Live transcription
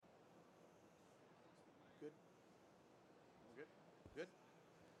Good. We're good. Good.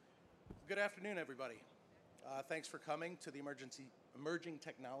 Good afternoon, everybody. Thanks for coming to the Emerging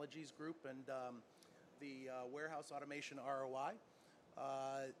Technologies Group and the Warehouse Automation ROI.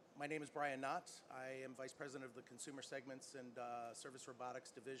 My name is Brian Knott. I am Vice President of the Consumer Segments and Service Robotics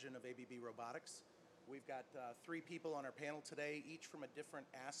Division of ABB Robotics. We've got three people on our panel today, each from a different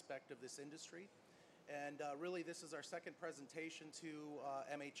aspect of this industry. And really, this is our second presentation to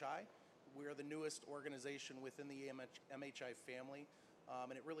MHI. We're the newest organization within the MHI family.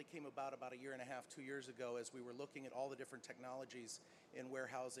 And it really came about a year and a half, 2 years ago, as we were looking at all the different technologies in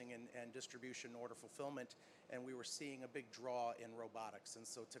warehousing and distribution and order fulfillment, and we were seeing a big draw in robotics. And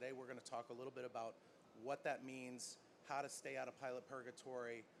so today we're going to talk a little bit about what that means, how to stay out of pilot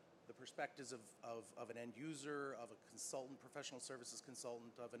purgatory, the perspectives of an end user, of a consultant, professional services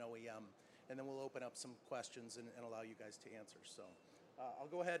consultant, of an OEM, and then we'll open up some questions and allow you guys to answer. So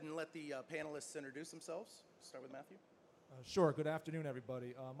I'll go ahead and let the panelists introduce themselves. Start with Matthew. Sure. Good afternoon,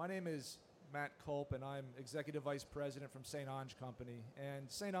 everybody. My name is Matt Culp, and I'm Executive Vice President from St. Onge Company. And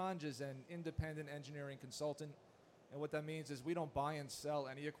St. Onge is an independent engineering consultant. And what that means is we don't buy and sell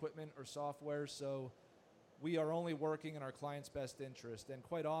any equipment or software, so we are only working in our client's best interest. And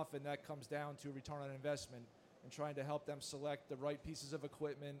quite often that comes down to return on investment and trying to help them select the right pieces of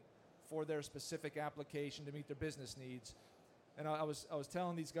equipment for their specific application to meet their business needs. And I was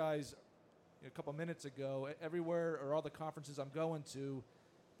telling these guys a couple minutes ago, everywhere or all the conferences I'm going to,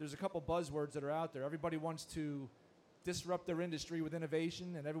 there's a couple buzzwords that are out there. Everybody wants to disrupt their industry with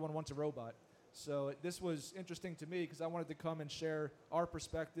innovation, and everyone wants a robot. So this was interesting to me because I wanted to come and share our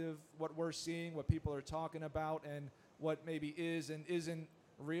perspective, what we're seeing, what people are talking about, and what maybe is and isn't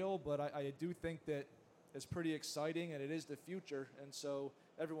real. But I do think that it's pretty exciting, and it is the future, and so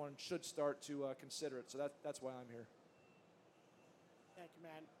everyone should start to consider it. So that's why I'm here. Thank you,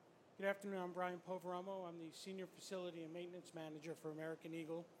 Matt. Good afternoon. I'm Brian Poveromo. I'm the Senior Facility and Maintenance Manager for American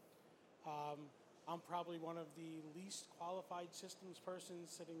Eagle. I'm probably one of the least qualified systems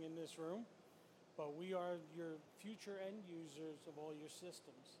persons sitting in this room, but we are your future end users of all your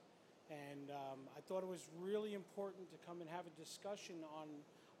systems. And I thought it was really important to come and have a discussion on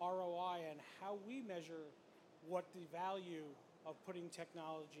ROI and how we measure what the value of putting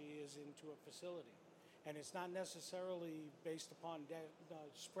technology is into a facility. And it's not necessarily based upon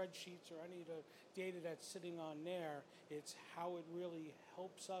spreadsheets or any of the data that's sitting on there. It's how it really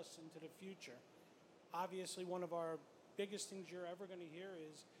helps us into the future. Obviously, one of our biggest things you're ever going to hear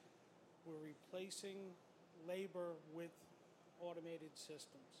is we're replacing labor with automated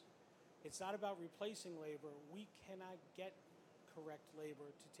systems. It's not about replacing labor. We cannot get correct labor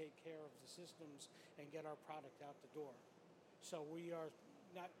to take care of the systems and get our product out the door. So we are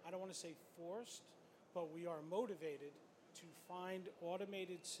not, I don't want to say forced, but we are motivated to find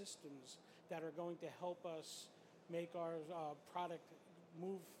automated systems that are going to help us make our product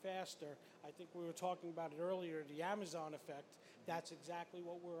move faster. I think we were talking about it earlier, the Amazon effect. That's exactly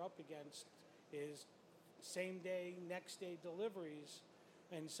what we're up against, is same day, next day deliveries,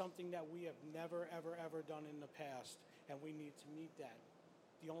 and something that we have never, ever, ever done in the past, and we need to meet that.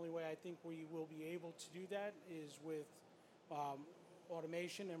 The only way I think we will be able to do that is with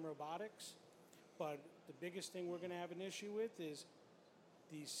automation and robotics. But the biggest thing we're going to have an issue with is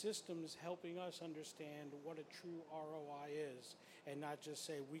these systems helping us understand what a true ROI is and not just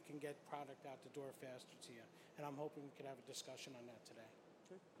say we can get product out the door faster to you. And I'm hoping we can have a discussion on that today.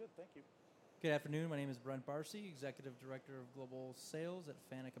 Good, thank you. Good afternoon. My name is Brent Barcy, Executive Director of Global Sales at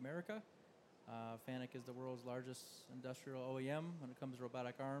Fanuc America. Fanuc is the world's largest industrial OEM when it comes to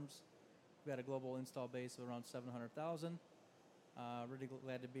robotic arms. We've got a global install base of around 700,000. Really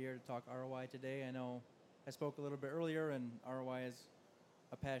glad to be here to talk ROI today. I know I spoke a little bit earlier, and ROI is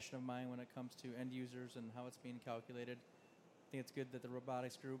a passion of mine when it comes to end users and how it's being calculated. I think it's good that the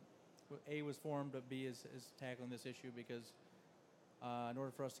robotics group, A, was formed, but B, is tackling this issue because in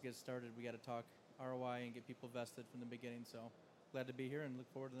order for us to get started, we got to talk ROI and get people vested from the beginning. So glad to be here and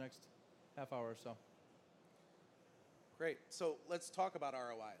look forward to the next half hour or so. Great. So let's talk about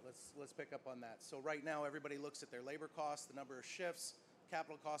ROI. Let's pick up on that. So right now, everybody looks at their labor costs, the number of shifts,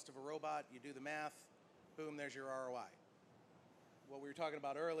 capital cost of a robot. You do the math, boom, there's your ROI. What we were talking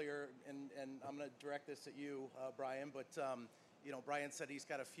about earlier, and I'm going to direct this at you, Brian, but Brian said he's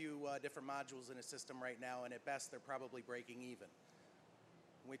got a few different modules in his system right now, and at best, they're probably breaking even.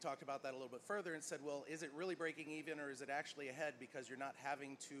 We talked about that a little bit further and said, well, is it really breaking even, or is it actually ahead because you're not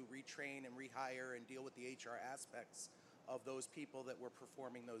having to retrain and rehire and deal with the HR aspects of those people that were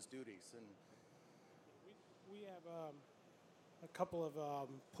performing those duties? And we have a couple of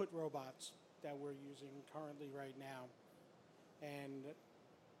put robots that we're using currently right now, and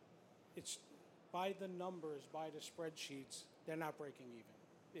it's by the numbers, by the spreadsheets, they're not breaking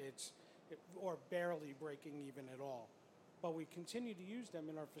even. Or barely breaking even at all. But we continue to use them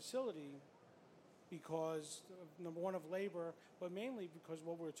in our facility because, number one, of labor, but mainly because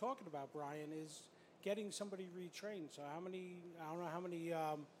what we're talking about, Brian, is getting somebody retrained. So I don't know how many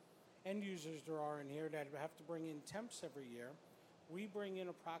end users there are in here that have to bring in temps every year. We bring in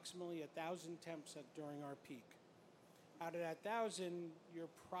approximately 1,000 temps during our peak. Out of that 1,000, you're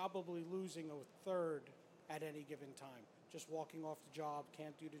probably losing a third at any given time. Just walking off the job,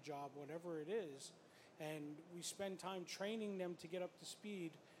 can't do the job, whatever it is. And we spend time training them to get up to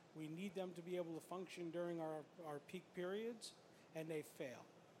speed. We need them to be able to function during our peak periods, and they fail.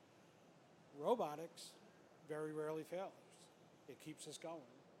 Robotics very rarely fails. It keeps us going.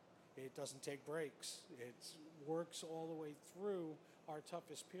 It doesn't take breaks. It works all the way through our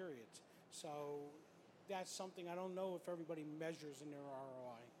toughest periods. So that's something I don't know if everybody measures in their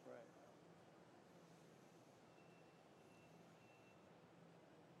ROI. Right.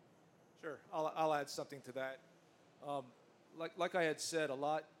 Sure, I'll add something to that. Like I had said, a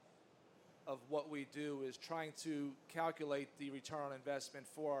lot of what we do is trying to calculate the return on investment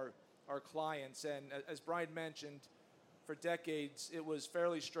for our clients. And as Brian mentioned, for decades, it was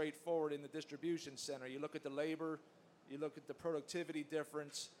fairly straightforward in the distribution center. You look at the labor, you look at the productivity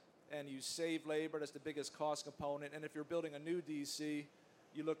difference, and you save labor. That's the biggest cost component. And if you're building a new DC,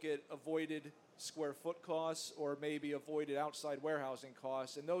 you look at avoided square foot costs or maybe avoided outside warehousing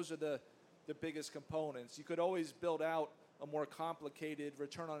costs. And those are the biggest components. You could always build out a more complicated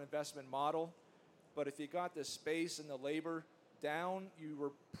return on investment model, but if you got the space and the labor down, you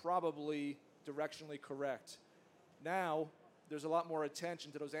were probably directionally correct. Now, there's a lot more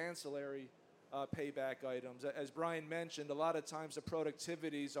attention to those ancillary payback items. As Brian mentioned, a lot of times the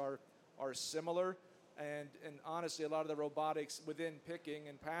productivities are similar, and honestly, a lot of the robotics within picking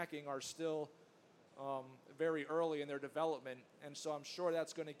and packing are still very early in their development, and so I'm sure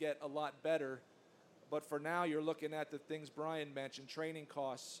that's going to get a lot better. But for now, you're looking at the things Brian mentioned: training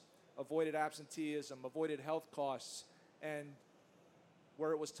costs, avoided absenteeism, avoided health costs, and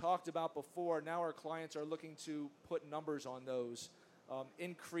where it was talked about before, now our clients are looking to put numbers on those.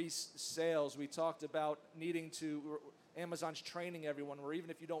 Increased sales. We talked about Amazon's training everyone, where even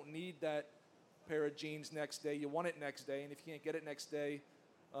if you don't need that pair of jeans next day, you want it next day, and if you can't get it next day,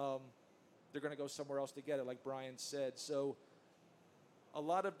 they're going to go somewhere else to get it, like Brian said. So a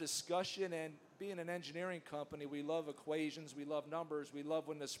lot of discussion, and being an engineering company, we love equations, we love numbers, we love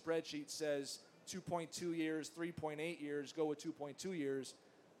when the spreadsheet says 2.2 years, 3.8 years, go with 2.2 years.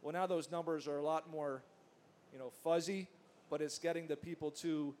 Well, now those numbers are a lot more, fuzzy, but it's getting the people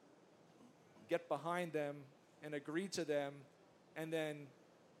to get behind them and agree to them, and then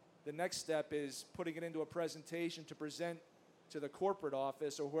the next step is putting it into a presentation to present to the corporate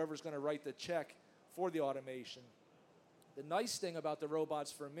office or whoever's going to write the check for the automation. The nice thing about the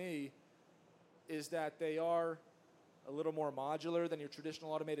robots for me is that they are a little more modular than your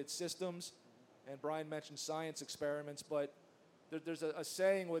traditional automated systems. And Brian mentioned science experiments, but there's a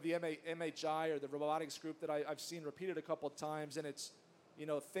saying with the MHI or the robotics group that I've seen repeated a couple of times, and it's,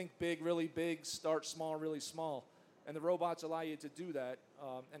 think big, really big, start small, really small. And the robots allow you to do that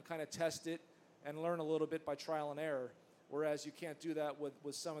and kind of test it and learn a little bit by trial and error, whereas you can't do that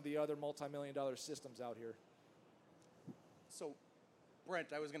with some of the other multi-million-dollar systems out here. So, Brent,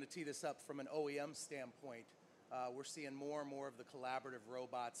 I was going to tee this up from an OEM standpoint. We're seeing more and more of the collaborative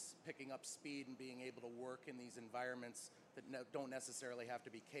robots picking up speed and being able to work in these environments that don't necessarily have to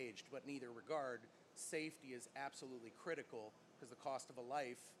be caged. But in either regard, safety is absolutely critical because the cost of a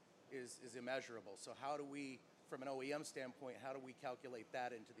life is immeasurable. So how do we, from an OEM standpoint, how do we calculate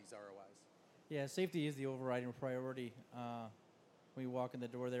that into these ROIs? Yeah, safety is the overriding priority when you walk in the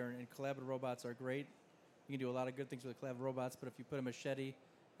door there, and collaborative robots are great. You can do a lot of good things with collaborative robots, but if you put a machete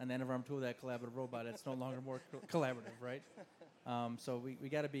on the end of arm tool of that collaborative robot, it's no longer more collaborative, right? So we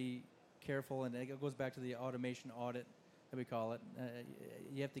got to be careful, and it goes back to the automation audit that we call it.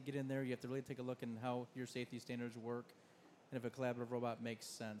 You have to get in there. You have to really take a look at how your safety standards work, and if a collaborative robot makes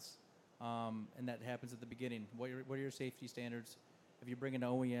sense. And that happens at the beginning. What are your safety standards? If you bring an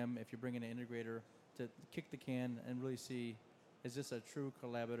OEM, if you bring in an integrator, to kick the can and really see, is this a true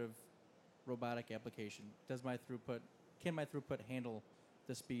collaborative robotic application? Can my throughput handle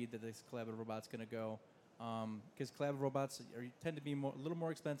the speed that this collaborative robot's going to go? Because collaborative robots tend to be a little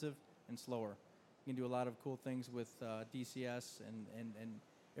more expensive and slower. You can do a lot of cool things with DCS and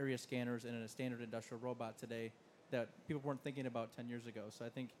area scanners in a standard industrial robot today that people weren't thinking about 10 years ago. So I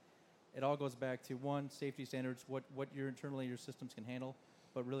think it all goes back to, one, safety standards, what your systems can handle,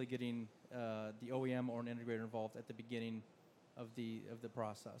 but really getting the OEM or an integrator involved at the beginning of the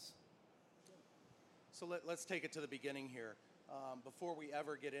process. So let's take it to the beginning here. Before we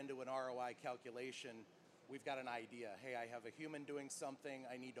ever get into an ROI calculation, we've got an idea. Hey, I have a human doing something.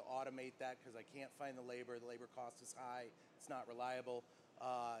 I need to automate that because I can't find the labor. The labor cost is high. It's not reliable.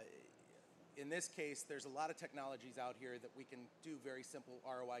 In this case, there's a lot of technologies out here that we can do very simple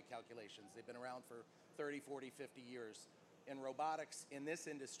ROI calculations. They've been around for 30, 40, 50 years. And robotics in this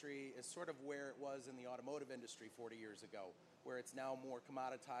industry is sort of where it was in the automotive industry 40 years ago, where it's now more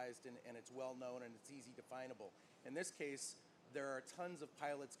commoditized and it's well known and it's easy definable. In this case, there are tons of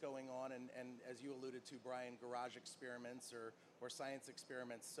pilots going on, and as you alluded to, Brian, garage experiments or science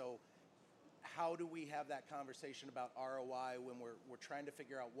experiments. So how do we have that conversation about ROI when we're trying to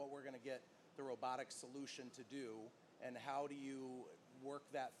figure out what we're going to get the robotic solution to do, and how do you work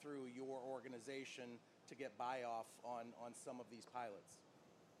that through your organization to get buy-off on some of these pilots?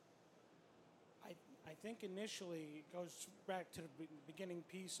 I think initially it goes back to the beginning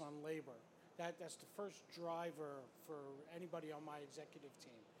piece on labor. That's the first driver for anybody on my executive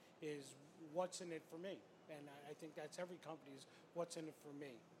team is what's in it for me. And I think that's every company's what's in it for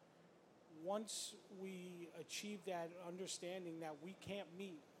me. Once we achieve that understanding that we can't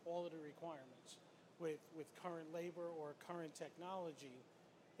meet all of the requirements with current labor or current technology,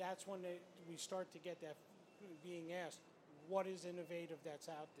 that's when we start to get that being asked, what is innovative that's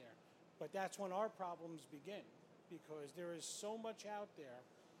out there? But that's when our problems begin, because there is so much out there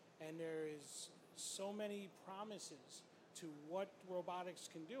and there is so many promises to what robotics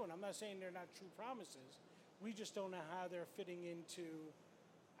can do. And I'm not saying they're not true promises. We just don't know how they're fitting into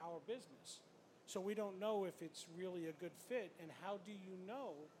our business. So we don't know if it's really a good fit, and how do you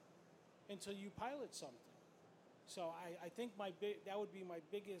know until you pilot something? So I think that would be my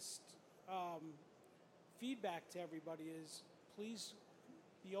biggest feedback to everybody is please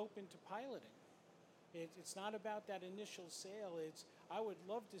be open to piloting. It's not about that initial sale. I would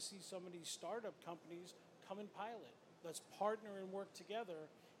love to see some of these startup companies come and pilot. Let's partner and work together.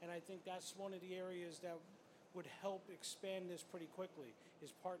 And I think that's one of the areas that would help expand this pretty quickly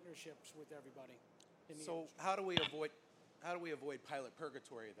is partnerships with everybody in the industry. How do we avoid pilot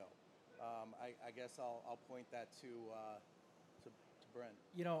purgatory though? I guess I'll point that to Brent.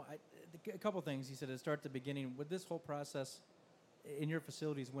 You know, a couple things. He said to start at the beginning with this whole process in your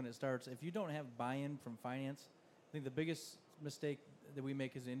facilities when it starts. If you don't have buy-in from finance, I think the biggest mistake that we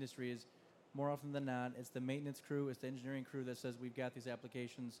make as an industry is more often than not, it's the maintenance crew, it's the engineering crew that says we've got these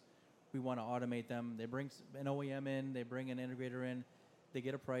applications, we want to automate them. They bring an OEM in, they bring an integrator in, they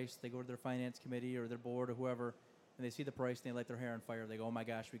get a price, they go to their finance committee or their board or whoever, and they see the price and they light their hair on fire. They go, oh my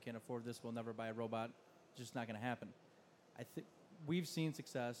gosh, we can't afford this, we'll never buy a robot. It's just not going to happen. I think we've seen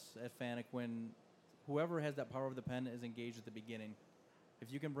success at FANUC when whoever has that power of the pen is engaged at the beginning.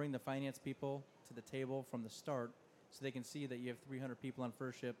 If you can bring the finance people to the table from the start so they can see that you have 300 people on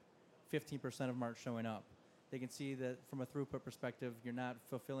first ship, 15% of them aren't showing up. They can see that from a throughput perspective, you're not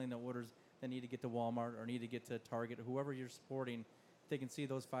fulfilling the orders that need to get to Walmart or need to get to Target or whoever you're supporting. They can see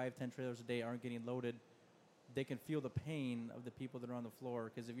those 5-10 trailers a day aren't getting loaded. They can feel the pain of the people that are on the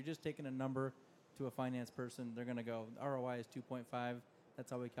floor. Because if you're just taking a number to a finance person, they're going to go, ROI is 2.5. That's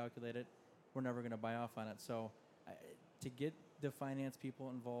how we calculate it. We're never going to buy off on it. So to get the finance people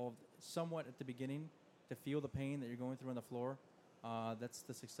involved somewhat at the beginning, to feel the pain that you're going through on the floor, that's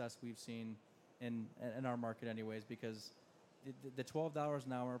the success we've seen in our market anyways, because the $12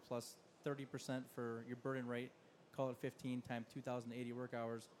 an hour plus 30% for your burden rate, call it 15 times 2,080 work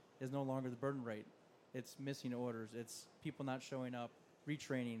hours, is no longer the burden rate. It's missing orders. It's people not showing up,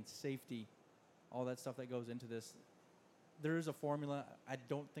 retraining, safety, all that stuff that goes into this. There is a formula. I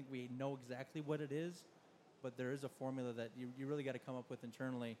don't think we know exactly what it is, but there is a formula that you really got to come up with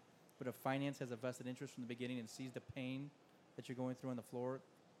internally. But if finance has a vested interest from the beginning and sees the pain that you're going through on the floor,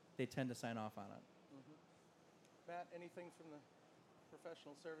 they tend to sign off on it. Mm-hmm. Matt, anything from the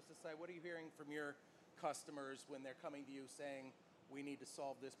professional services side? What are you hearing from your customers when they're coming to you saying, we need to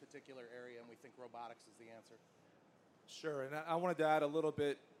solve this particular area and we think robotics is the answer? Sure, and I wanted to add a little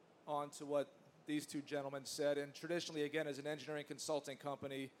bit onto what these two gentlemen said. And traditionally, again, as an engineering consulting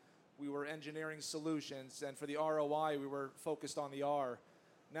company, we were engineering solutions, and for the ROI, we were focused on the R.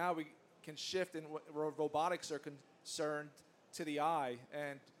 Now we can shift in where robotics are concerned to the I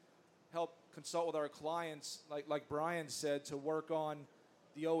and help consult with our clients, like Brian said, to work on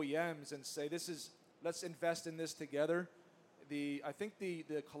the OEMs and say, let's invest in this together. I think the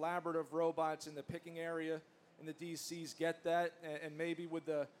collaborative robots in the picking area in the DCs get that, and maybe with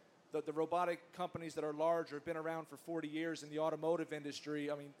the robotic companies that are large or have been around for 40 years in the automotive industry,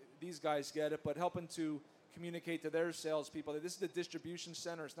 I mean, these guys get it, but helping to communicate to their salespeople that this is the distribution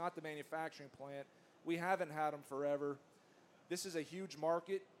center, it's not the manufacturing plant. We haven't had them forever. This is a huge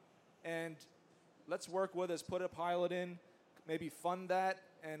market, and let's work with us, put a pilot in, maybe fund that,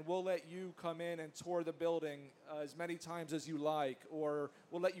 and we'll let you come in and tour the building as many times as you like, or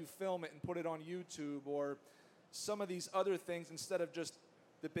we'll let you film it and put it on YouTube, or some of these other things instead of just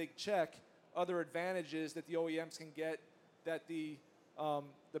the big check, other advantages that the OEMs can get that the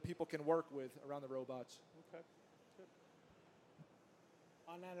people can work with around the robots. Okay. Good.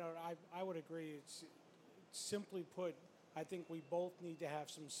 On that note, I would agree. It's simply put, I think we both need to have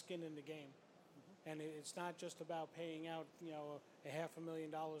some skin in the game. And it's not just about paying out, a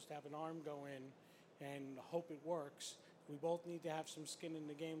 $500,000 to have an arm go in and hope it works. We both need to have some skin in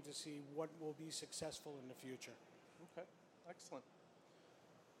the game to see what will be successful in the future. Okay. Excellent.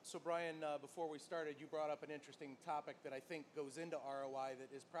 So Brian, before we started, you brought up an interesting topic that I think goes into ROI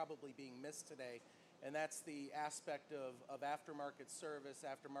that is probably being missed today, and that's the aspect of aftermarket service,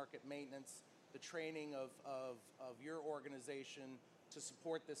 aftermarket maintenance, the training of your organization to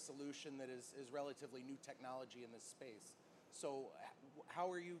support this solution that is relatively new technology in this space. So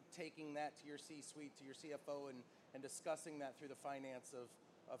how are you taking that to your C-suite, to your CFO, and discussing that through the finance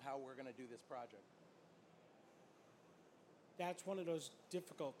of how we're going to do this project? That's one of those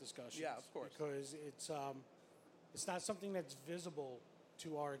difficult discussions. Yeah, of course. Because it's not something that's visible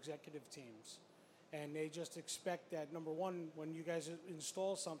to our executive teams. And they just expect that, number one, when you guys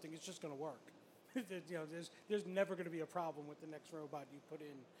install something, it's just going to work. There's never going to be a problem with the next robot you put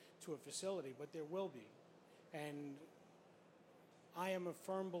into a facility, but there will be. And I am a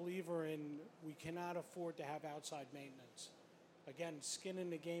firm believer in we cannot afford to have outside maintenance. Again, skin in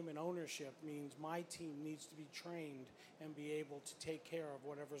the game and ownership means my team needs to be trained and be able to take care of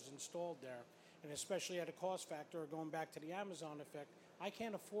whatever's installed there. And especially at a cost factor, or going back to the Amazon effect, I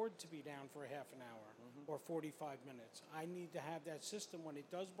can't afford to be down for a half an hour or 45 minutes. I need to have that system when it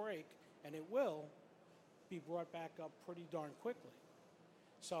does break, and it will, be brought back up pretty darn quickly.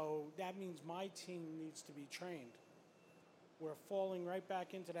 So that means my team needs to be trained. We're falling right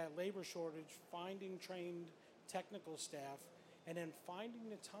back into that labor shortage, finding trained technical staff, and then finding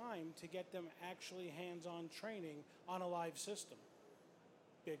the time to get them actually hands-on training on a live system.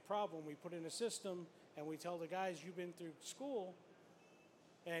 Big problem. We put in a system, and we tell the guys, you've been through school,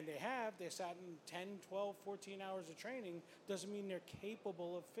 and they sat in 10, 12, 14 hours of training, doesn't mean they're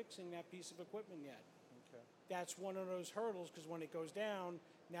capable of fixing that piece of equipment yet. Okay. That's one of those hurdles, because when it goes down,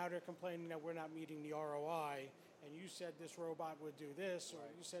 now they're complaining that we're not meeting the ROI, and you said this robot would do this, or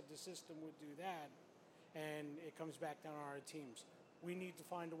you said the system would do that, and it comes back down on our teams. We need to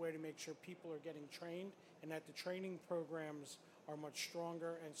find a way to make sure people are getting trained, and that the training programs are much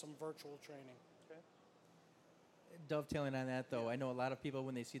stronger, and some virtual training. Dovetailing on that, though, I know a lot of people,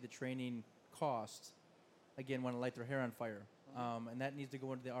 when they see the training costs, again, want to light their hair on fire. And that needs to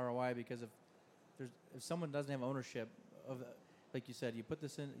go into the ROI, because if someone doesn't have ownership of, like you said, you put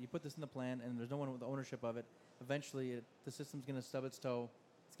this in the plan, and there's no one with ownership of it, eventually the system's going to stub its toe.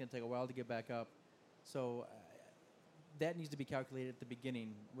 It's going to take a while to get back up. So that needs to be calculated at the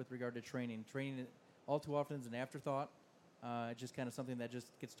beginning with regard to training. Training, all too often, is an afterthought. Just kind of something that just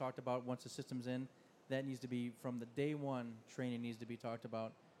gets talked about once the system's in. That needs to be, from the day one, training needs to be talked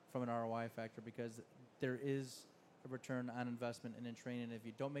about from an ROI factor, because there is a return on investment in training. If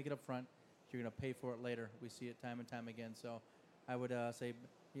you don't make it up front, you're going to pay for it later. We see it time and time again. So I would say,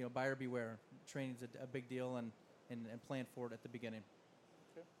 buyer beware. Training's a big deal, and plan for it at the beginning.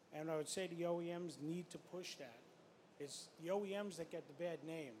 Okay. And I would say the OEMs need to push that. It's the OEMs that get the bad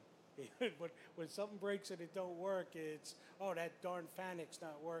name. But when something breaks and it don't work, it's, oh, that darn Fanuc's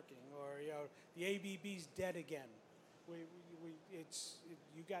not working, or the ABB's dead again.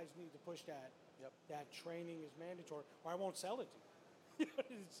 You guys need to push that. Yep. That training is mandatory, or I won't sell it to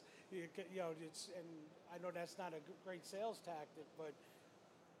you. And I know that's not a great sales tactic, but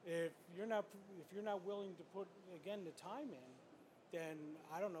if you're not willing to put, again, the time in, then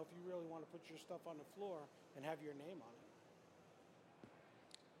I don't know if you really want to put your stuff on the floor and have your name on it.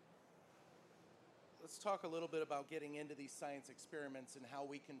 Let's talk a little bit about getting into these science experiments and how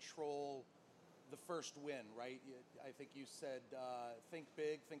we control the first win, right? I think you said think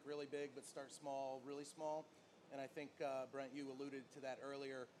big, think really big, but start small, really small. And I think, Brent, you alluded to that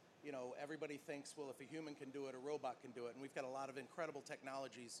earlier. Everybody thinks, well, if a human can do it, a robot can do it. And we've got a lot of incredible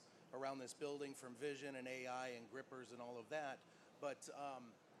technologies around this building, from vision and AI and grippers and all of that. But,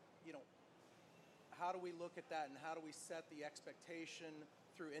 how do we look at that, and how do we set the expectation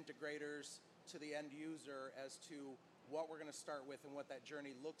through integrators to the end user as to what we're going to start with and what that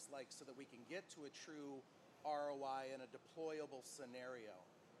journey looks like, so that we can get to a true ROI in a deployable scenario?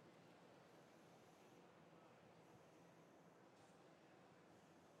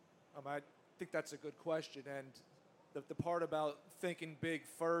 I think that's a good question, and the part about thinking big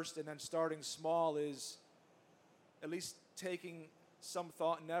first and then starting small is at least taking some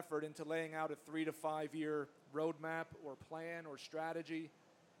thought and effort into laying out a 3 to 5 year roadmap or plan or strategy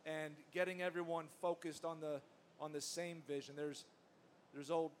and getting everyone focused on the same vision. There's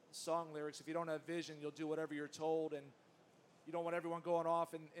old song lyrics, if you don't have vision, you'll do whatever you're told, and you don't want everyone going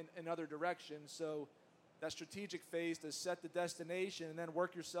off in other directions. So that strategic phase to set the destination and then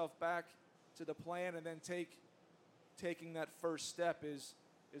work yourself back to the plan, and then taking that first step is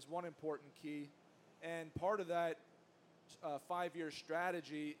one important key. And part of that 5-year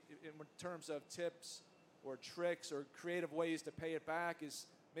strategy in terms of tips or tricks or creative ways to pay it back is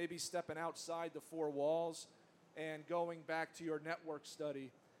maybe stepping outside the 4 walls and going back to your network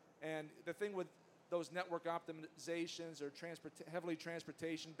study. And the thing with those network optimizations are heavily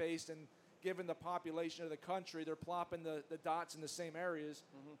transportation based, and given the population of the country, they're plopping the dots in the same areas.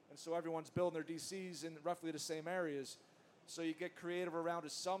 And so everyone's building their DCs in roughly the same areas. So you get creative around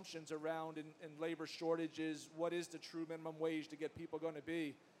assumptions around in labor shortages, what is the true minimum wage to get people going to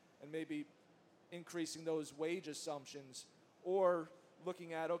be, and maybe increasing those wage assumptions, or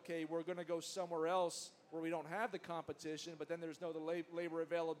looking at, okay, we're going to go somewhere else where we don't have the competition, but then there's no labor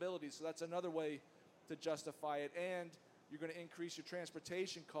availability, so that's another way to justify it, and you're going to increase your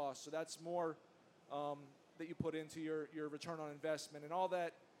transportation costs, so that's more that you put into your return on investment, and all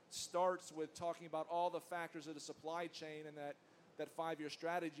that starts with talking about all the factors of the supply chain and that 5-year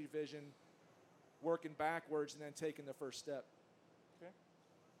strategy vision, working backwards and then taking the first step. Okay.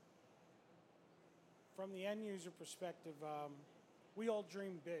 From the end user perspective, we all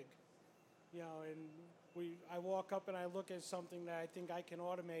dream big, you know, and I walk up and I look at something that I think I can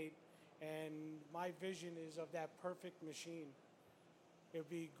automate, and my vision is of that perfect machine. It would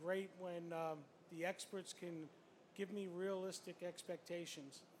be great when the experts can give me realistic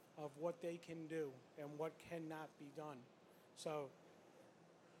expectations of what they can do and what cannot be done. So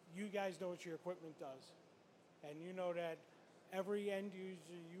you guys know what your equipment does, and you know that every end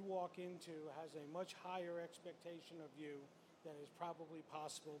user you walk into has a much higher expectation of you than is probably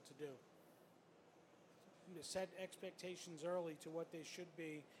possible to do. To set expectations early to what they should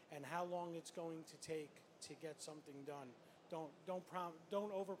be and how long it's going to take to get something done. Don't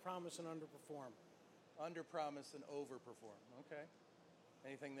overpromise and underperform. Underpromise and overperform. Okay.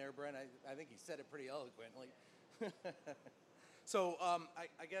 Anything there, Brent? I think he said it pretty eloquently. So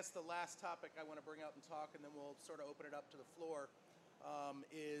I guess the last topic I want to bring up and talk, and then we'll sort of open it up to the floor,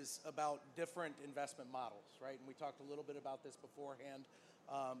 is about different investment models, right? And we talked a little bit about this beforehand.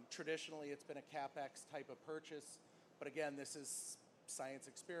 Traditionally, it's been a CapEx type of purchase, but again, this is science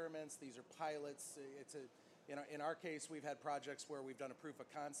experiments. These are pilots. In our case, we've had projects where we've done a proof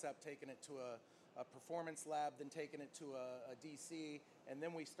of concept, taken it to a performance lab, then taken it to a DC, and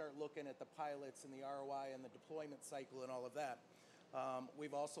then we start looking at the pilots and the ROI and the deployment cycle and all of that.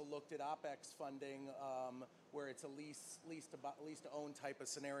 We've also looked at OpEx funding, where it's a lease to own type of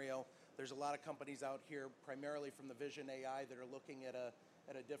scenario. There's a lot of companies out here, primarily from the Vision AI, that are looking at a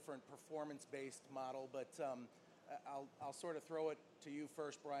different performance-based model. But I'll sort of throw it to you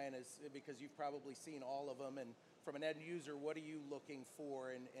first, Brian, because you've probably seen all of them. And from an end user, what are you looking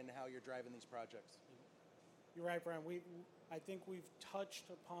for in how you're driving these projects? You're right, Brian. I think we've touched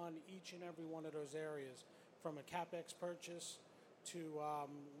upon each and every one of those areas, from a CapEx purchase to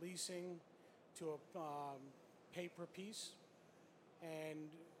leasing to a pay per piece. And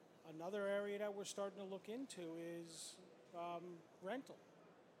another area that we're starting to look into is rental.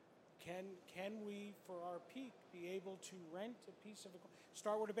 Can we, for our peak, be able to rent a piece of equipment?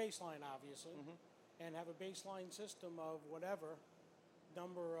 Start with a baseline, obviously, and have a baseline system of whatever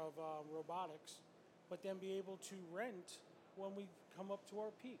number of robotics, but then be able to rent when we come up to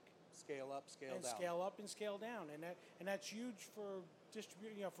our peak. Scale up, scale and down. Scale up and scale down, and that's huge for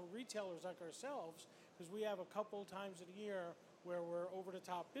distributing, for retailers like ourselves, because we have a couple times of the year where we're over the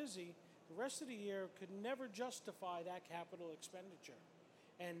top busy. The rest of the year could never justify that capital expenditure,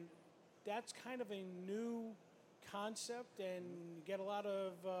 and that's kind of a new concept, and you get a lot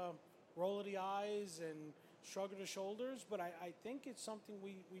of roll of the eyes and shrug of the shoulders, but I think it's something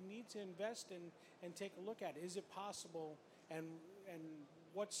we need to invest in and take a look at. Is it possible, and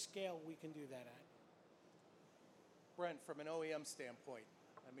what scale we can do that at? Brent, from an OEM standpoint,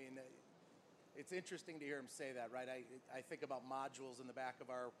 I mean, it's interesting to hear him say that, right? I think about modules in the back of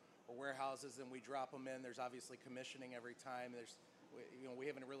our warehouses, and we drop them in. There's obviously commissioning every time. We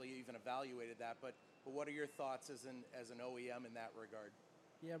haven't really even evaluated that, but what are your thoughts as an OEM in that regard?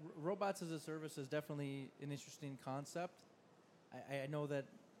 Yeah, robots as a service is definitely an interesting concept. I know that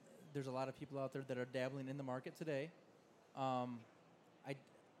there's a lot of people out there that are dabbling in the market today. I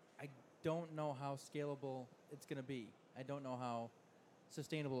don't know how scalable it's going to be. I don't know how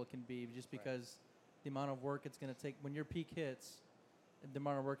sustainable it can be, just Right. because the amount of work it's going to take when your peak hits, the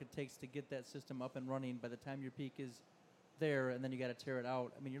amount of work it takes to get that system up and running. By the time your peak is there, and then you got to tear it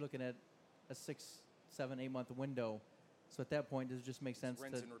out. I mean, you're looking at a 6, 7, 8 month window. So at that point, does it just make sense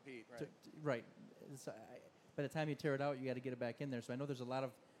Rinse and repeat, right? right? By the time you tear it out, you got to get it back in there. So I know there's a lot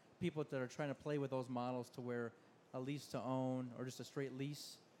of people that are trying to play with those models to where a lease to own or just a straight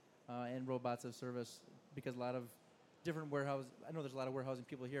lease and robots of service, because a lot of different warehouse. I know there's a lot of warehousing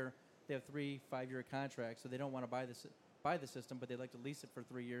people here. They have 3-5 year contracts, so they don't want to buy the system, but they like to lease it for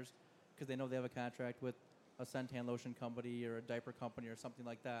 3 years because they know they have a contract with a suntan lotion company or a diaper company or something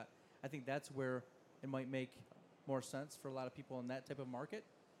like that. I think that's where it might make more sense for a lot of people in that type of market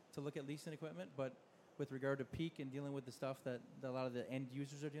to look at leasing equipment. But with regard to peak and dealing with the stuff that a lot of the end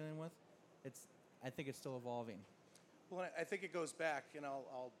users are dealing with, I think it's still evolving. Well, I think it goes back, and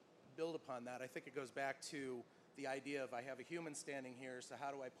I'll build upon that. I think it goes back to the idea of I have a human standing here, so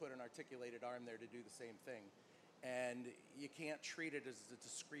how do I put an articulated arm there to do the same thing? And you can't treat it as a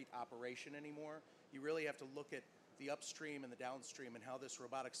discrete operation anymore. You really have to look at the upstream and the downstream and how this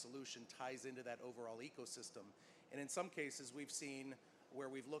robotic solution ties into that overall ecosystem. And in some cases, we've seen where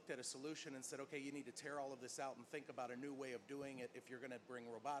we've looked at a solution and said, okay, you need to tear all of this out and think about a new way of doing it if you're going to bring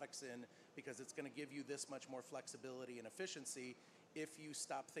robotics in, because it's going to give you this much more flexibility and efficiency if you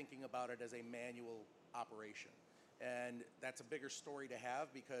stop thinking about it as a manual operation. And that's a bigger story to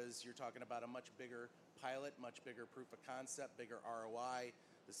have, because you're talking about a much bigger pilot, much bigger proof of concept, bigger ROI.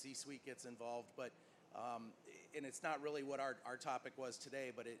 The C-suite gets involved, but and it's not really what our topic was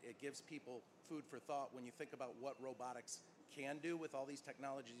today, but it gives people food for thought when you think about what robotics can do with all these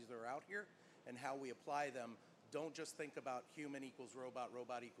technologies that are out here and how we apply them. Don't just think about human equals robot,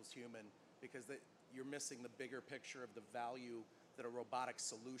 robot equals human, because you're missing the bigger picture of the value that a robotic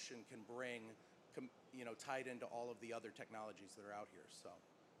solution can bring, tied into all of the other technologies that are out here. So,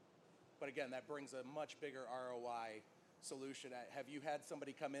 but again, that brings a much bigger ROI solution. Have you had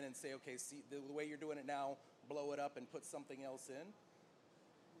somebody come in and say, okay, see the way you're doing it now, blow it up and put something else in?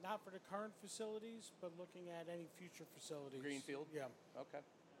 Not for the current facilities, but looking at any future facilities. Greenfield? Yeah. Okay.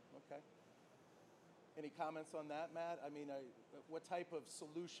 Any comments on that, Matt? I mean, what type of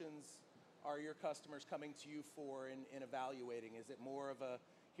solutions are your customers coming to you for in evaluating? Is it more of a,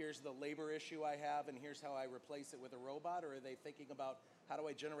 here's the labor issue I have and here's how I replace it with a robot? Or are they thinking about, how do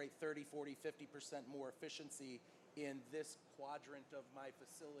I generate 30, 40, 50% more efficiency in this quadrant of my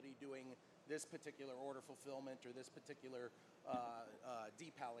facility doing this particular order fulfillment or this particular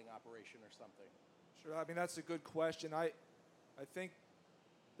depaling operation or something? Sure. I mean, that's a good question. I think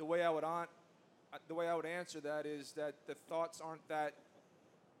the way I would answer that is that the thoughts aren't that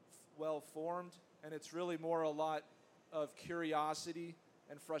well formed, and it's really more a lot of curiosity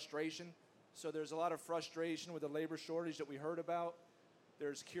and frustration. So there's a lot of frustration with the labor shortage that we heard about.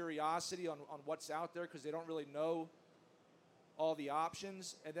 There's curiosity on what's out there because they don't really know all the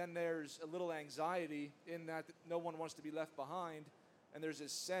options. And then there's a little anxiety in that no one wants to be left behind. And there's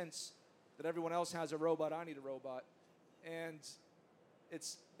this sense that everyone else has a robot, I need a robot. And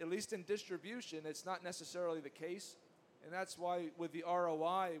it's, at least in distribution, it's not necessarily the case. And that's why with the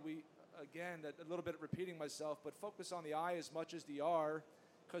ROI, we, again, a little bit repeating myself, but focus on the I as much as the R,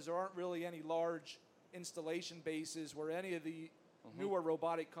 because there aren't really any large installation bases where any of the newer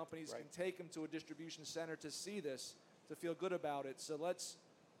robotic companies can take them to a distribution center to see this, to feel good about it. So let's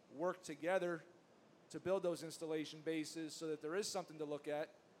work together to build those installation bases so that there is something to look at.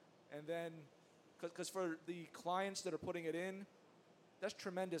 And then, because for the clients that are putting it in, that's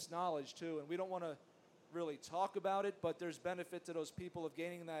tremendous knowledge too. And we don't want to really talk about it, but there's benefit to those people of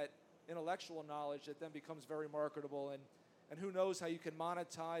gaining that intellectual knowledge that then becomes very marketable. And who knows how you can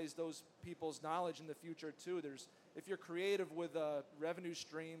monetize those people's knowledge in the future too. If you're creative with revenue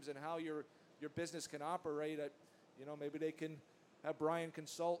streams and how your business can operate, maybe they can have Brian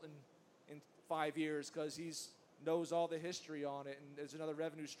consult in 5 years because he's knows all the history on it, and there's another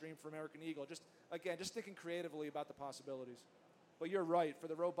revenue stream for American Eagle. Just thinking creatively about the possibilities. But you're right, for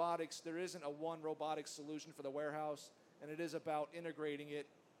the robotics, there isn't a one robotics solution for the warehouse, and it is about integrating it.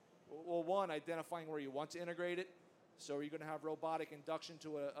 Well, one, identifying where you want to integrate it. So are you going to have robotic induction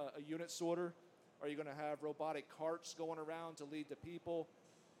to a unit sorter? Are you going to have robotic carts going around to lead to people?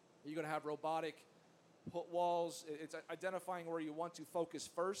 Are you going to have robotic put walls? It's identifying where you want to focus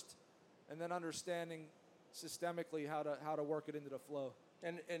first, and then understanding systemically how to work it into the flow.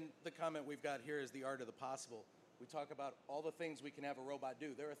 And the comment we've got here is the art of the possible. We talk about all the things we can have a robot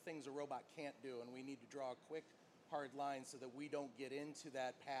do. There are things a robot can't do, and we need to draw a quick, hard line so that we don't get into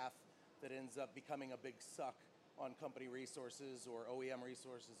that path that ends up becoming a big suck on company resources or OEM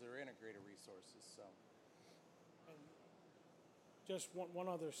resources or integrator resources. So, Just one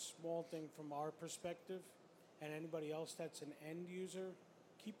other small thing from our perspective, and anybody else that's an end user,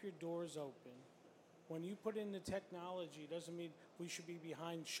 keep your doors open. When you put in the technology, doesn't mean we should be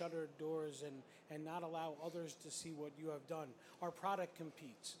behind shuttered doors and not allow others to see what you have done. Our product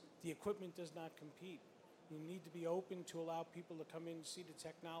competes. The equipment does not compete. You need to be open to allow people to come in and see the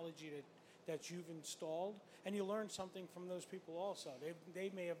technology that you've installed, and you learn something from those people also.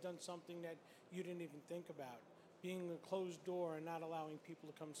 They may have done something that you didn't even think about. Being a closed door and not allowing people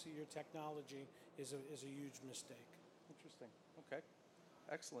to come see your technology is a huge mistake. Interesting. Okay.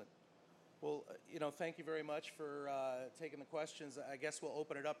 Excellent. Well, thank you very much for taking the questions. I guess we'll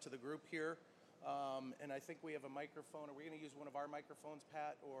open it up to the group here. And I think we have a microphone. Are we going to use one of our microphones,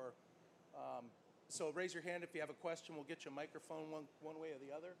 Pat? Or so raise your hand if you have a question. We'll get you a microphone one way or the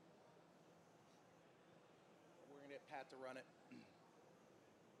other. We're going to get Pat to run it.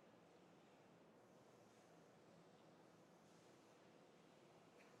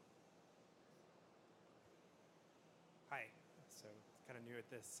 Hi. So kind of new at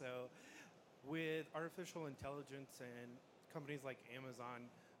this. So with artificial intelligence and companies like Amazon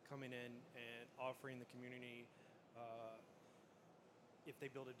coming in and offering the community, if they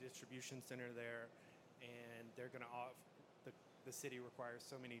build a distribution center there and they're going to the city requires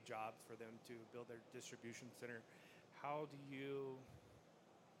so many jobs for them to build their distribution center, how do you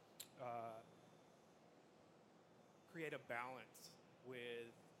create a balance with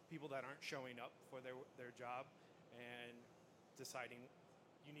people that aren't showing up for their job and deciding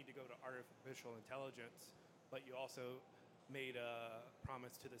you need to go to artificial intelligence, but you also made a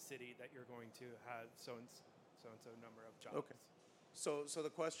promise to the city that you're going to have so and so number of jobs? Okay. So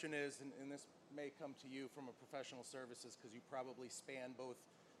the question is, and this may come to you from a professional services because you probably span both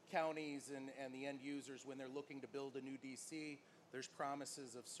counties and the end users when they're looking to build a new DC. There's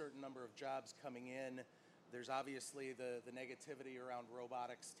promises of certain number of jobs coming in. There's obviously the negativity around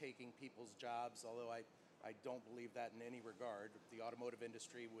robotics taking people's jobs, although I don't believe that in any regard. The automotive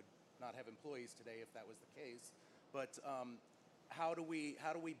industry would not have employees today if that was the case. But how do we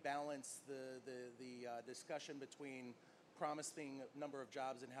balance the discussion between promising number of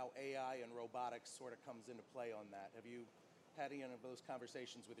jobs and how AI and robotics sort of comes into play on that? Have you had any of those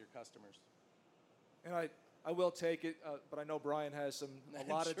conversations with your customers? And I will take it, but I know Brian has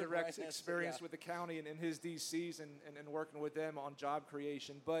a lot of Sure, direct Brian has, experience yeah. with the county and his DCs and working with them on job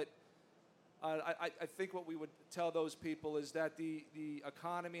creation. But I think what we would tell those people is that the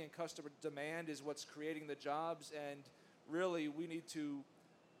economy and customer demand is what's creating the jobs, and really we need to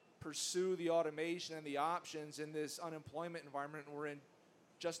pursue the automation and the options in this unemployment environment we're in,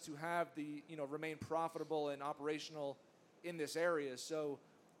 just to have remain profitable and operational in this area. So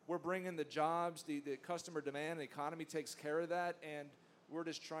we're bringing the jobs, the customer demand, the economy takes care of that, and we're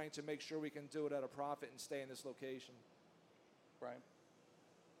just trying to make sure we can do it at a profit and stay in this location. Brian?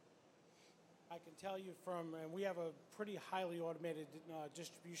 I can tell you and we have a pretty highly automated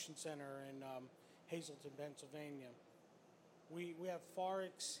distribution center in Hazleton, Pennsylvania. We have far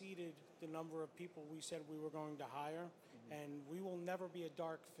exceeded the number of people we said we were going to hire, and we will never be a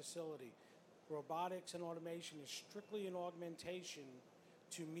dark facility. Robotics and automation is strictly an augmentation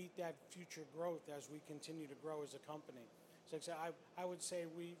to meet that future growth as we continue to grow as a company. So I would say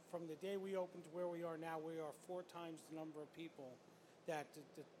from the day we opened to where we are now, we are 4 times the number of people that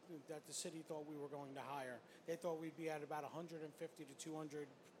the city thought we were going to hire. They thought we'd be at about 150 to 200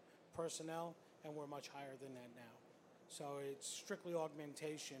 personnel, and we're much higher than that now. So it's strictly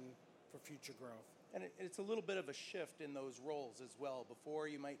augmentation for future growth. And it's a little bit of a shift in those roles as well. Before,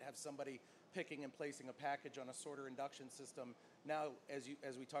 you might have somebody picking and placing a package on a sorter induction system. Now,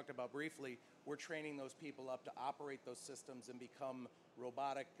 as we talked about briefly, we're training those people up to operate those systems and become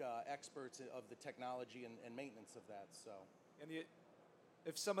robotic experts of the technology and maintenance of that. So, And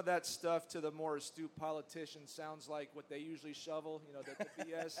if some of that stuff to the more astute politicians sounds like what they usually shovel, the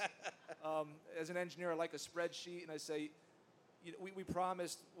BS, as an engineer, I like a spreadsheet, and I say, we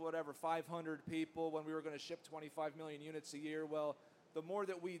promised 500 people when we were going to ship 25 million units a year. Well, the more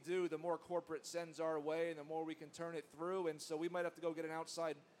that we do, the more corporate sends our way, and the more we can turn it through. And so we might have to go get an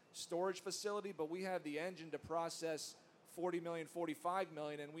outside storage facility, but we have the engine to process 40 million, 45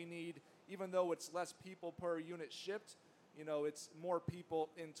 million, and we need, even though it's less people per unit shipped, it's more people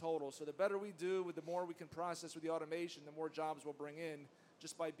in total. So the better we do, the more we can process with the automation, the more jobs we'll bring in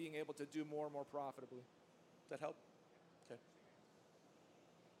just by being able to do more and more profitably. does that help? Okay.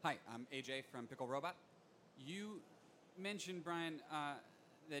 Hi, I'm AJ from Pickle Robot. You mentioned, Brian,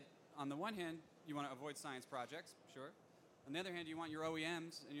 that on the one hand, you want to avoid science projects, sure. On the other hand, you want your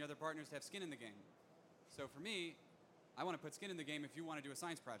OEMs and your other partners to have skin in the game. So for me, I want to put skin in the game if you want to do a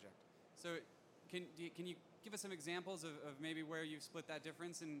science project. So can you give us some examples of maybe where you've split that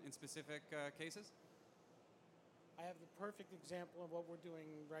difference in specific cases? I have the perfect example of what we're doing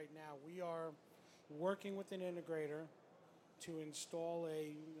right now. We are working with an integrator to install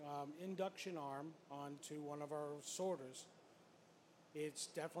a induction arm onto one of our sorters. It's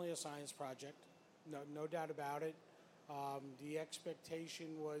definitely a science project, no doubt about it. The expectation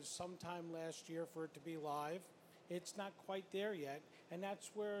was sometime last year for it to be live. It's not quite there yet, and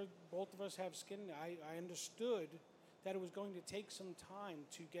that's where both of us have skin. I understood that it was going to take some time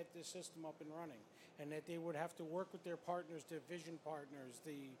to get this system up and running, and that they would have to work with their partners, their vision partners,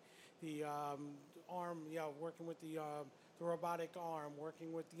 the arm, working with the robotic arm,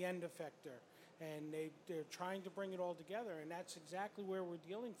 working with the end effector, and they're trying to bring it all together, and that's exactly where we're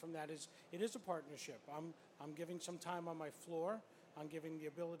dealing from. That is, it is a partnership. I'm giving some time on my floor. I'm giving the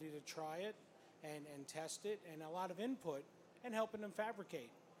ability to try it and test it, and a lot of input, and helping them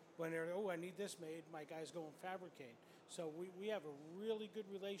fabricate. When they're, I need this made, my guys go and fabricate. So we have a really good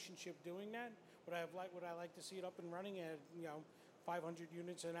relationship doing that. Would I like to see it up and running at 500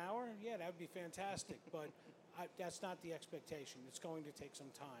 units an hour? Yeah, that would be fantastic. But that's not the expectation. It's going to take some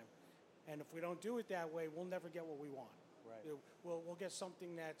time. And if we don't do it that way, we'll never get what we want. Right. We'll get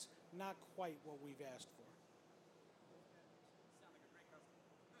something that's not quite what we've asked for.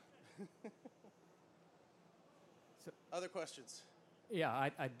 Other questions? Yeah,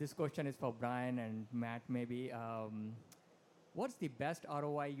 this question is for Brian and Matt maybe. What's the best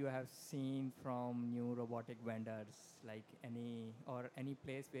ROI you have seen from new robotic vendors? Like any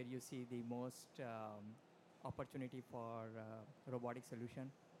place where you see the most opportunity for robotic solution?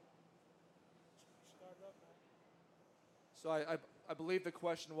 So I believe the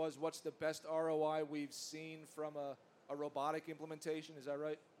question was, what's the best ROI we've seen from a robotic implementation? Is that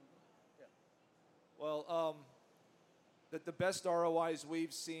right? Yeah. Well, the best ROIs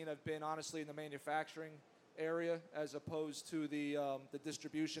we've seen have been honestly in the manufacturing area as opposed to the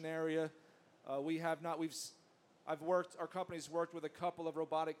distribution area. Our company's worked with a couple of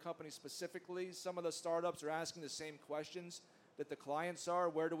robotic companies specifically. Some of the startups are asking the same questions that the clients are.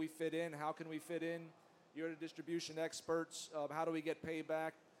 Where do we fit in? How can we fit in? You're the distribution experts. How do we get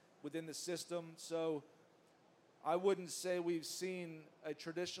payback within the system? So I wouldn't say we've seen a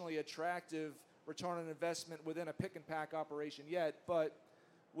traditionally attractive return on investment within a pick and pack operation yet, but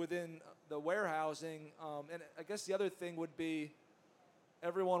within the warehousing, and I guess the other thing would be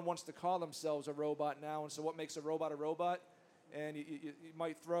everyone wants to call themselves a robot now, and so what makes a robot a robot? And you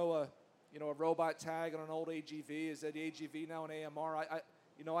might throw a robot tag on an old AGV. Is that the AGV now an AMR?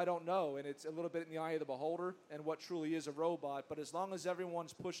 I don't know, and it's a little bit in the eye of the beholder and what truly is a robot. But as long as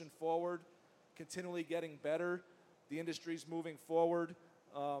everyone's pushing forward, continually getting better, the industry's moving forward,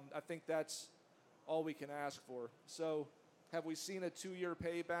 I think that's all we can ask for. So have we seen a 2-year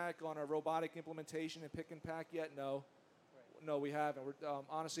payback on a robotic implementation in pick and pack yet? No. Right. No, we haven't.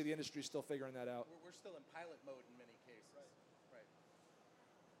 Honestly, the industry's still figuring that out. We're still in pilot mode in many cases. Right.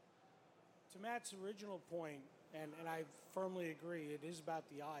 To Matt's original point, and I firmly agree, it is about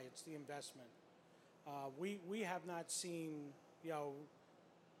the eye. It's the investment. We have not seen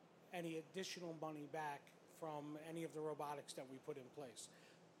any additional money back from any of the robotics that we put in place.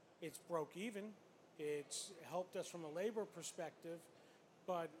 It's broke even. It's helped us from a labor perspective,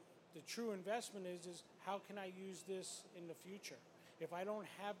 but the true investment is how can I use this in the future? If I don't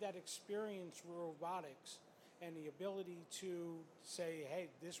have that experience with robotics and the ability to say, hey,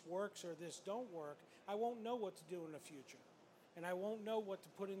 this works or this don't work, I won't know what to do in the future. And I won't know what to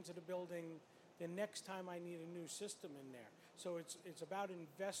put into the building the next time I need a new system in there. So it's about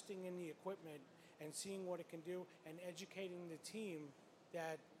investing in the equipment and seeing what it can do and educating the team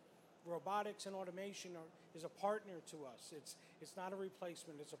that robotics and automation is a partner to us. It's not a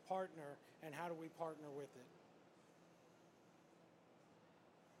replacement, it's a partner, and how do we partner with it?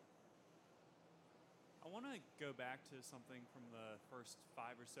 I want to go back to something from the first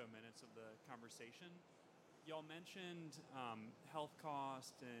 5 or so minutes of the conversation. Y'all mentioned health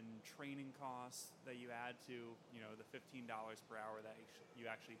cost and training costs that you add to the $15 per hour that you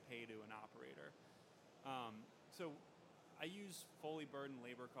actually pay to an operator. So I use fully burdened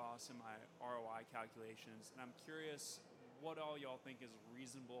labor costs in my ROI calculations, and I'm curious what all y'all think is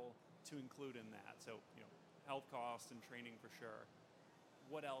reasonable to include in that. So, health costs and training for sure.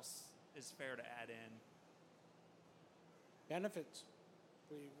 What else is fair to add in? Benefits.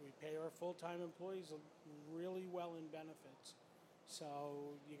 We pay our full-time employees really well in benefits. So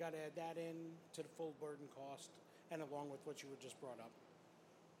you got to add that in to the full burden cost and along with what you were just brought up.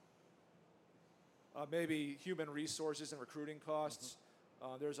 Maybe human resources and recruiting costs.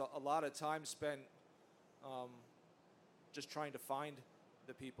 There's a lot of time spent just trying to find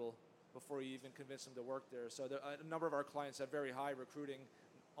the people. before you even convince them to work there. So a number of our clients have very high recruiting,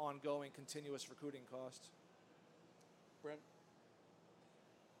 ongoing, continuous recruiting costs. Brent?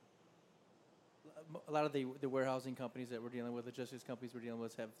 A lot of the warehousing companies that we're dealing with, logistics companies we're dealing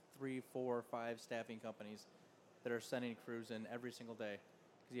with, have 3, 4, 5 staffing companies that are sending crews in every single day.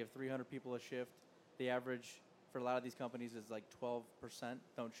 Because you have 300 people a shift. The average for a lot of these companies is like 12%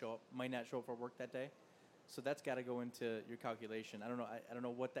 don't show up, might not show up for work that day. So that's got to go into your calculation. I don't know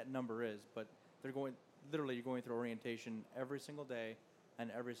what that number is, but you're going through orientation every single day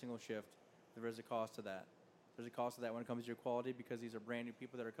and every single shift. There is a cost to that. There's a cost to that when it comes to your quality, because these are brand new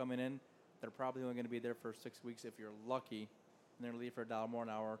people that are coming in. They're probably only going to be there for 6 weeks if you're lucky, and they're going to leave for $1 more an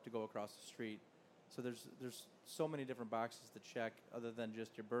hour to go across the street. So there's so many different boxes to check other than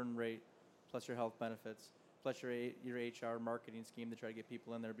just your burn rate, plus your health benefits, plus your HR marketing scheme to try to get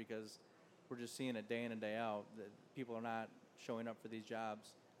people in there, because we're just seeing it day in and day out that people are not showing up for these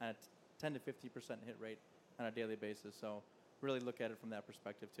jobs at a 10 to 50% hit rate on a daily basis. So really look at it from that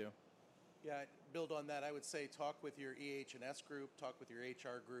perspective too. Yeah, build on that. I would say talk with your EH&S group, talk with your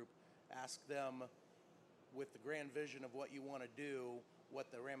HR group, ask them with the grand vision of what you want to do,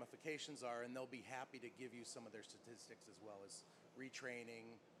 what the ramifications are, and they'll be happy to give you some of their statistics as well as retraining,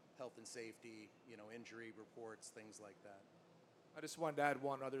 health and safety, injury reports, things like that. I just wanted to add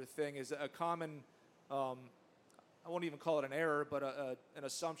one other thing. Is a common, I won't even call it an error, but an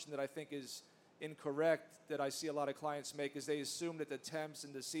assumption that I think is incorrect that I see a lot of clients make is they assume that the temps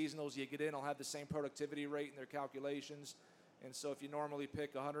and the seasonals you get in will have the same productivity rate in their calculations. And so if you normally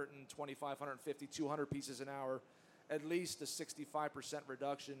pick 125, 150, 200 pieces an hour, at least a 65%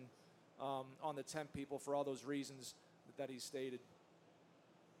 reduction on the temp people for all those reasons that he stated.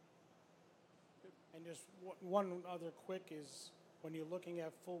 And just one other quick is when you're looking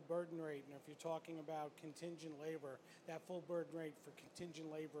at full burden rate, and if you're talking about contingent labor, that full burden rate for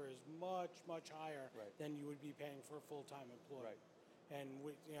contingent labor is much, much higher than you would be paying for a full-time employee. Right. And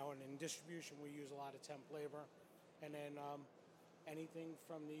and in distribution, we use a lot of temp labor. And then anything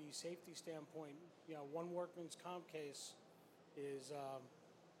from the safety standpoint, one workman's comp case is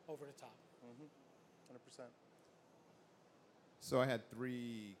over the top. 100%. So I had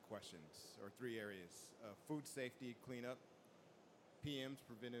 3 questions, or 3 areas. Food safety, cleanup, PMs,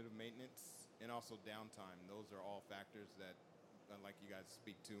 preventative maintenance, and also downtime. Those are all factors that I'd like you guys to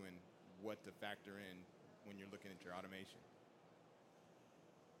speak to and what to factor in when you're looking at your automation.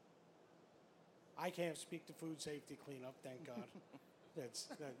 I can't speak to food safety cleanup, thank God. That's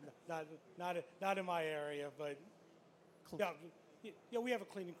not in my area, but we have a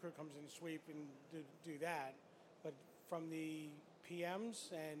cleaning crew comes in, sweep, and do that. But from the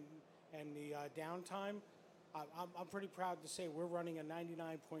PMs and the downtime, I'm pretty proud to say we're running a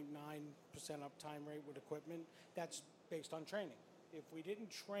 99.9% uptime rate with equipment. That's based on training. If we didn't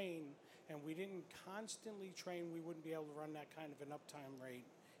train and we didn't constantly train, we wouldn't be able to run that kind of an uptime rate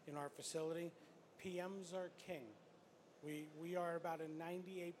in our facility. PMs are king. We are about a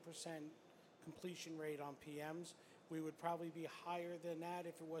 98% completion rate on PMs. We would probably be higher than that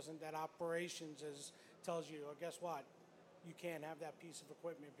if it wasn't that operations tells you, oh, guess what? You can't have that piece of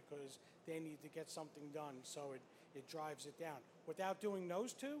equipment because they need to get something done, so it drives it down. Without doing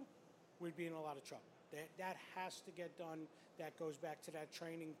those two, we'd be in a lot of trouble. That has to get done. That goes back to that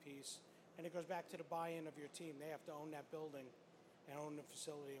training piece, and it goes back to the buy-in of your team. They have to own that building and own the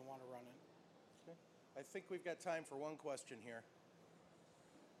facility and want to run it. Okay. I think we've got time for one question here.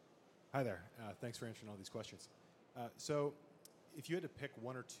 Hi there. Thanks for answering all these questions. So if you had to pick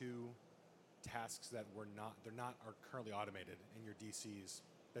 1 or 2 tasks that are currently automated in your DCs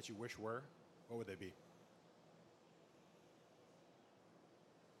that you wish were, what would they be?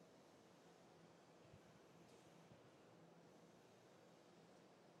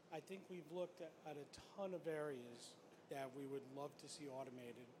 I think we've looked at a ton of areas that we would love to see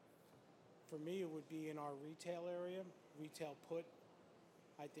automated. For me, it would be in our retail area. Retail put,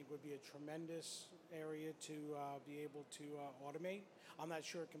 I think, would be a tremendous area to be able to automate. I'm not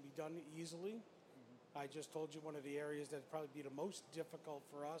sure it can be done easily. I just told you one of the areas that would probably be the most difficult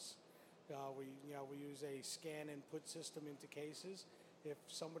for us. We use a scan and put system into cases. If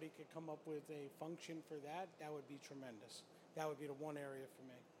somebody could come up with a function for that, that would be tremendous. That would be the one area for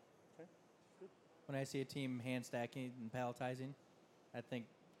me. Okay, good. When I see a team hand stacking and palletizing, I think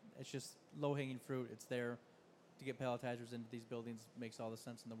it's just low-hanging fruit. It's there to get palletizers into these buildings. Makes all the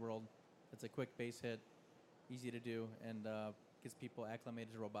sense in the world. It's a quick base hit, easy to do, and gets people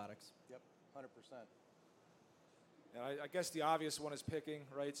acclimated to robotics. Yep, 100%. And I guess the obvious one is picking,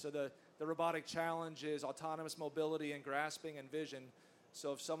 right? So the robotic challenge is autonomous mobility and grasping and vision.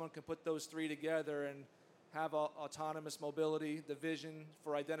 So if someone can put those 3 together and have autonomous mobility, the vision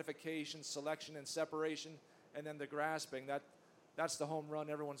for identification, selection, and separation, and then the grasping. That's the home run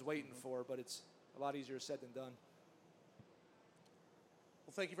everyone's waiting for, but it's a lot easier said than done.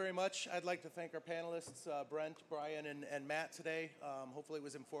 Well, thank you very much. I'd like to thank our panelists, Brent, Brian, and Matt today. Hopefully it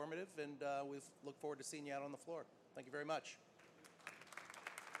was informative, and we look forward to seeing you out on the floor. Thank you very much.